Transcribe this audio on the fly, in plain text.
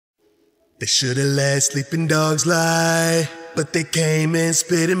They should've let sleeping dogs lie, but they came and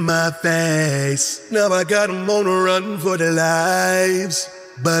spit in my face. Now I got them on a run for their lives,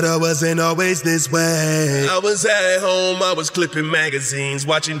 but I wasn't always this way. I was at home, I was clipping magazines,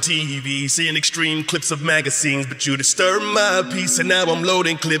 watching TV, seeing extreme clips of magazines. But you disturbed my peace, and now I'm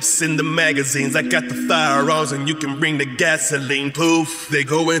loading clips in the magazines. I got the firearms and you can bring the gasoline. Poof, they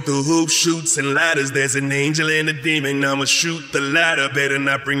going through hoops, shoots, and ladders. There's an angel and a demon, I'ma shoot the ladder. Better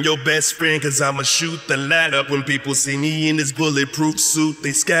not bring your best friend, cause I'ma shoot the ladder. When people see me in this bulletproof suit,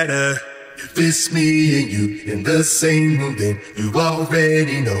 they scatter. If it's me and you in the same room, then you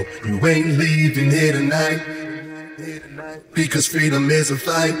already know you ain't leaving here tonight. Because freedom is a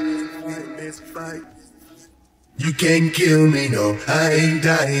fight. You can't kill me, no, I ain't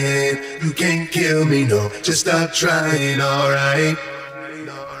dying. You can't kill me, no, just stop trying, alright.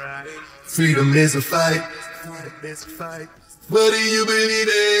 Freedom is a fight. What do you believe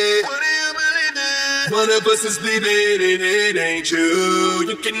in? One of us is leaving and it ain't you.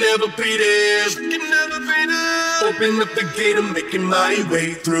 You can never beat it. Open up the gate, I'm making my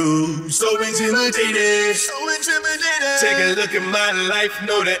way through. So intimidated. Take a look at my life,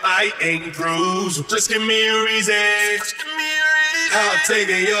 know that I ain't through. So just give me a reason. I'll take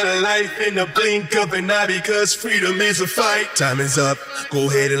your life in the blink of an eye, because freedom is a fight. Time is up, go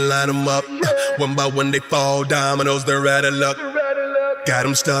ahead and line them up. One by one they fall, dominoes, they're out of luck. Got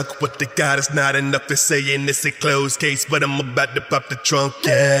them stuck, what they got is not enough to say, and it's a closed case, but I'm about to pop the trunk,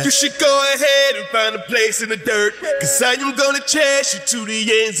 yeah. You should go ahead and find a place in the dirt, cause I am gonna chase you to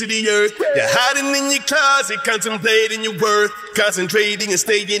the ends of the earth. You're hiding in your closet, contemplating your worth, concentrating and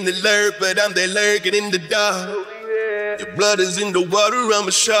staying alert, but I'm there lurking in the dark. Your blood is in the water, I'm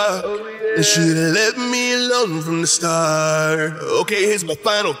a shark, and should've left me alone from the start. Okay, here's my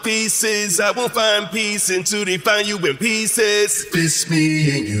final pieces. I won't find peace until they find you in pieces. If it's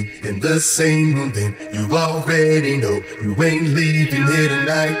me and you in the same room, then you already know you ain't leaving here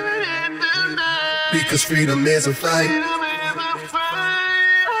tonight. Because freedom is a fight.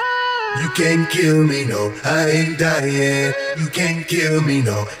 You can't kill me, no, I ain't dying. You can't kill me,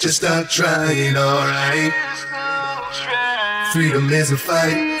 no, just stop trying, alright. Freedom is a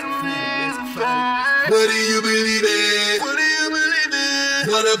fight. What do you believe in?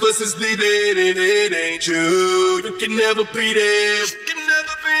 One of us is leaving and it ain't you. You can never beat it.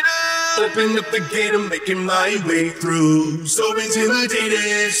 Open up the gate, I'm making my way through. So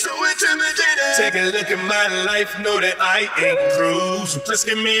intimidated. Take a look at my life, know that I ain't through. So just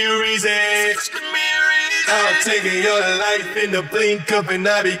give me a reason. I'll take your life in the blink of an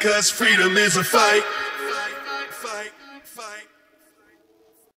eye, because freedom is a fight.